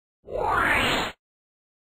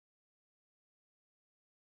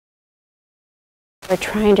we're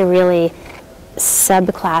trying to really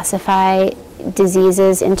subclassify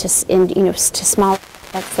diseases into to small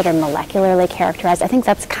subsets that are molecularly characterized. I think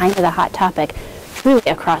that's kind of the hot topic really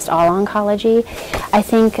across all oncology. I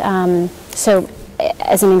think, so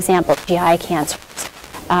as an example, GI cancers,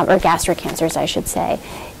 or gastric cancers, I should say.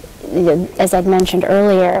 As I'd mentioned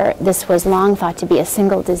earlier, this was long thought to be a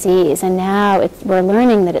single disease, and now we're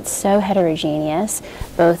learning that it's so heterogeneous,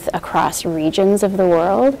 both across regions of the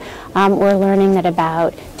world. We're learning that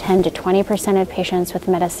about 10 to 20% of patients with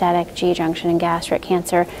metastatic G-junction and gastric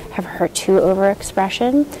cancer have HER2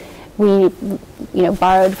 overexpression. We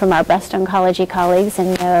borrowed from our breast oncology colleagues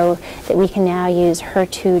and know that we can now use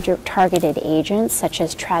HER2-targeted agents such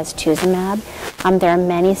as trastuzumab. There are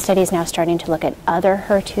many studies now starting to look at other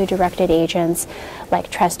HER2-directed agents like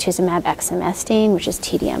trastuzumab exemestane, which is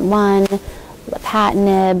TDM1,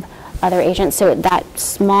 lapatinib, other agents. So that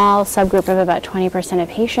small subgroup of about 20% of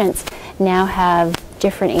patients now have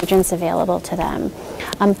different agents available to them.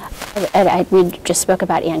 We just spoke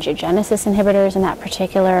about angiogenesis inhibitors in that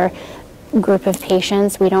particular group of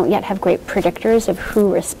patients. We don't yet have great predictors of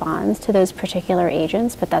who responds to those particular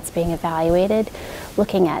agents, but that's being evaluated.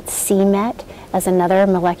 Looking at c-Met as another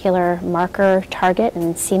molecular marker target,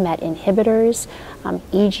 and c-Met inhibitors,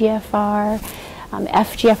 EGFR,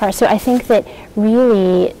 FGFR. So I think that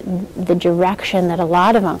really the direction that a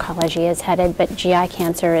lot of oncology is headed, but GI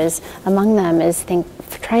cancer is among them, is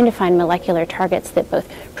trying to find molecular targets that both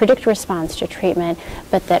predict response to treatment,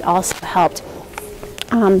 but that also help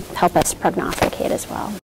us prognosticate as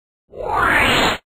well.